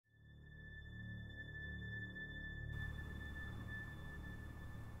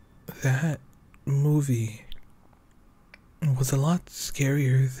That movie was a lot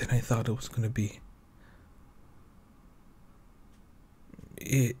scarier than I thought it was going to be.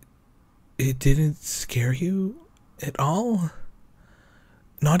 It it didn't scare you at all?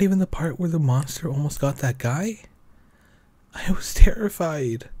 Not even the part where the monster almost got that guy? I was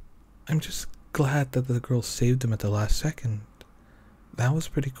terrified. I'm just glad that the girl saved him at the last second. That was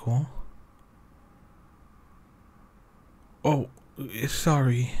pretty cool. Oh,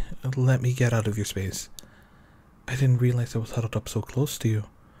 sorry. Let me get out of your space. I didn't realize I was huddled up so close to you.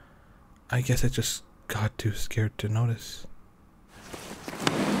 I guess I just got too scared to notice.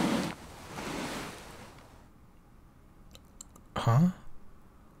 Huh?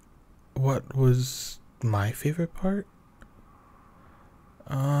 What was my favorite part?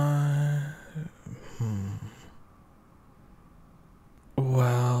 Uh, hmm.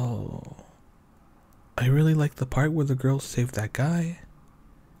 Well, I really liked the part where the girl saved that guy.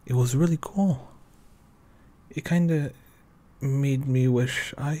 It was really cool. It kinda made me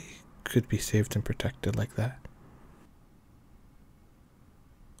wish I could be saved and protected like that.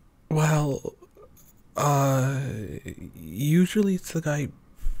 Well, uh, usually it's the guy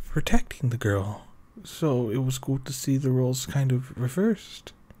protecting the girl, so it was cool to see the roles kind of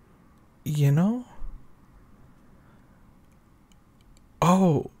reversed. You know?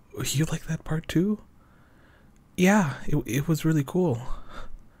 Oh, you like that part too? Yeah, it was really cool.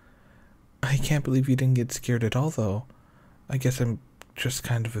 I can't believe you didn't get scared at all, though. I guess I'm just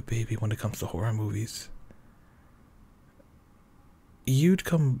kind of a baby when it comes to horror movies. You'd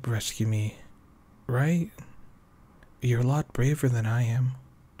come rescue me, right? You're a lot braver than I am.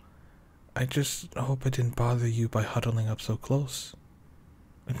 I just hope I didn't bother you by huddling up so close.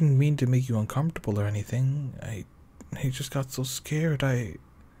 I didn't mean to make you uncomfortable or anything. I just got so scared.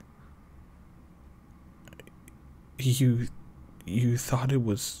 You thought it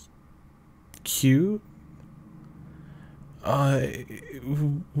was cute? Uh,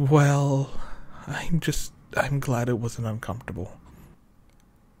 well, I'm glad it wasn't uncomfortable.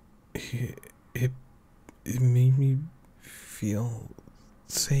 It, it, it made me feel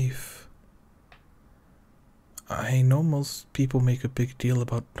safe. I know most people make a big deal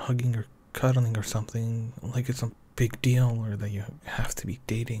about hugging or cuddling or something, like it's a big deal or that you have to be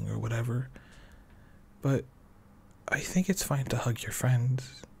dating or whatever. But I think it's fine to hug your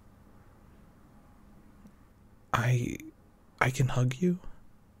friends. I I can hug you?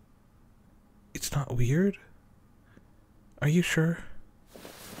 It's not weird? Are you sure?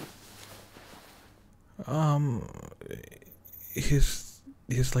 Um is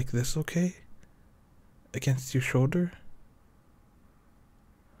like this okay? Against your shoulder?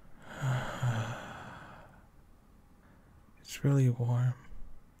 It's really warm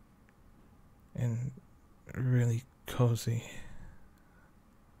and really cozy.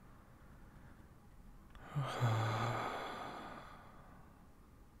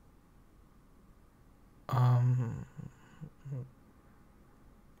 Um,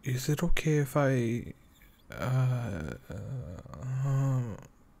 is it okay if I, uh, um,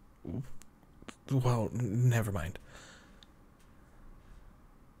 well, never mind.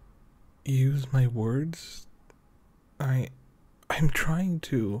 Use my words? I, I'm trying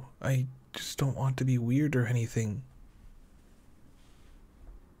to. I just don't want to be weird or anything.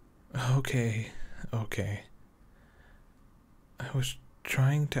 Okay, okay. I was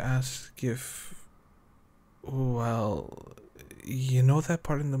trying to ask if, well, you know that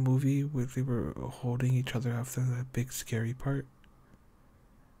part in the movie where they were holding each other after that big scary part?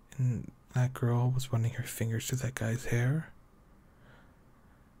 And that girl was running her fingers through that guy's hair?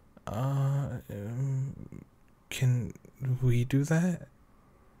 Can we do that?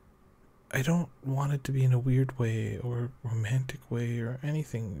 I don't want it to be in a weird way or romantic way or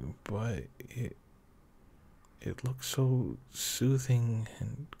anything, but it looks so soothing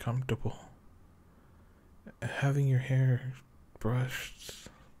and comfortable. Having your hair brushed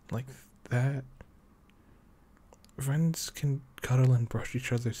like that. Friends can cuddle and brush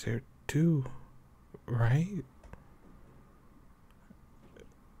each other's hair too, right?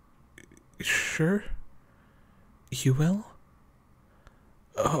 Sure? You will?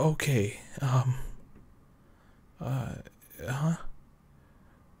 Okay, uh, huh?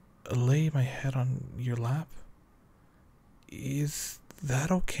 Lay my head on your lap? Is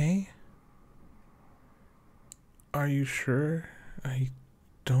that okay? Are you sure? I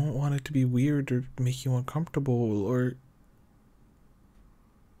don't want it to be weird or make you uncomfortable or.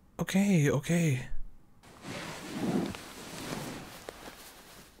 Okay, okay.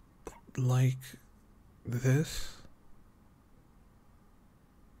 Like this?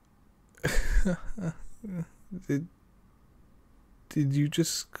 Did Did you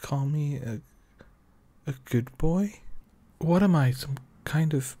just call me a good boy? What am I, some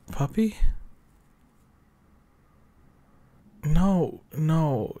kind of puppy? No,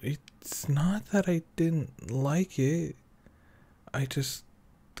 it's not that I didn't like it. I just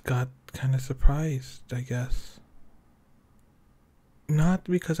got kind of surprised, I guess. Not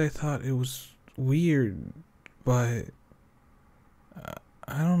because I thought it was weird, but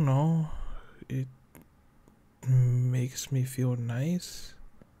I don't know. It makes me feel nice.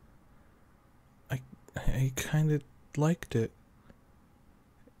 I kind of liked it.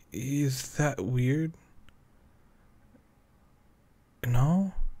 Is that weird?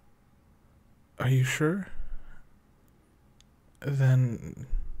 No? Are you sure? Then,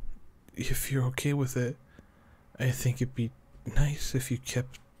 if you're okay with it, I think it'd be nice if you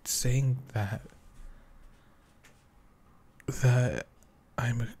kept saying that. That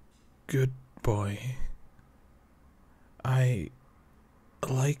I'm a good boy. I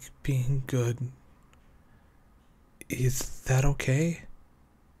like being good. Is that okay?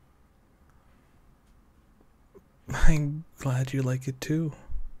 I'm glad you like it too.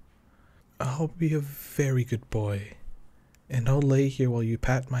 I'll be a very good boy, and I'll lay here while you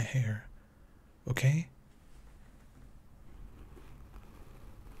pat my hair, okay?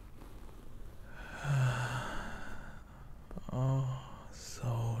 Oh,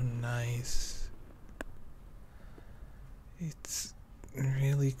 so nice. It's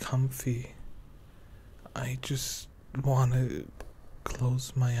really comfy. I just want to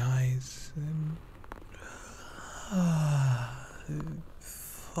close my eyes and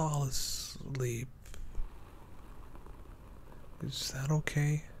fall asleep. Is that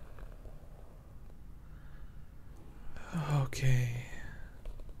okay? Okay.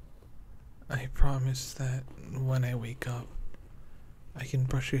 I promise that when I wake up, I can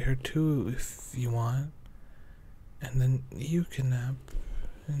brush your hair too if you want. And then you can nap.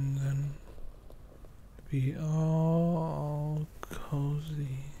 And then be all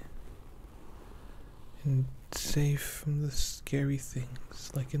cozy. And safe from the scary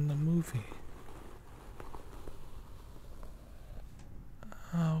things like in the movie.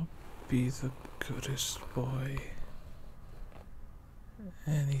 I'll be the goodest boy.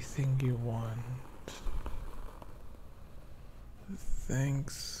 Anything you want.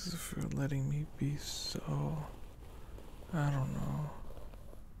 Thanks for letting me be so, I don't know,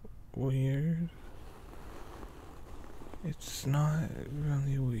 weird. It's not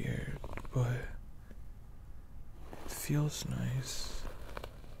really weird, but it feels nice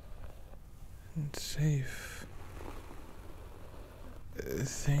and safe.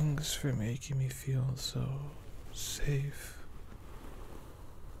 Thanks for making me feel so safe.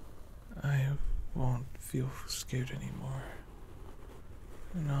 I won't feel scared anymore.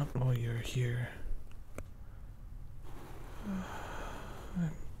 Not while you're here.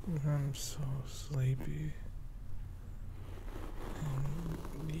 I'm so sleepy.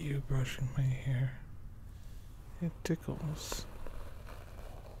 And you brushing my hair, it tickles.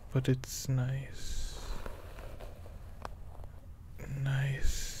 But it's nice.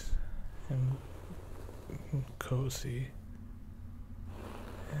 Nice and cozy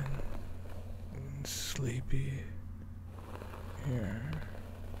and sleepy. You're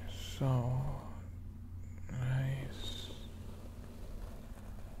so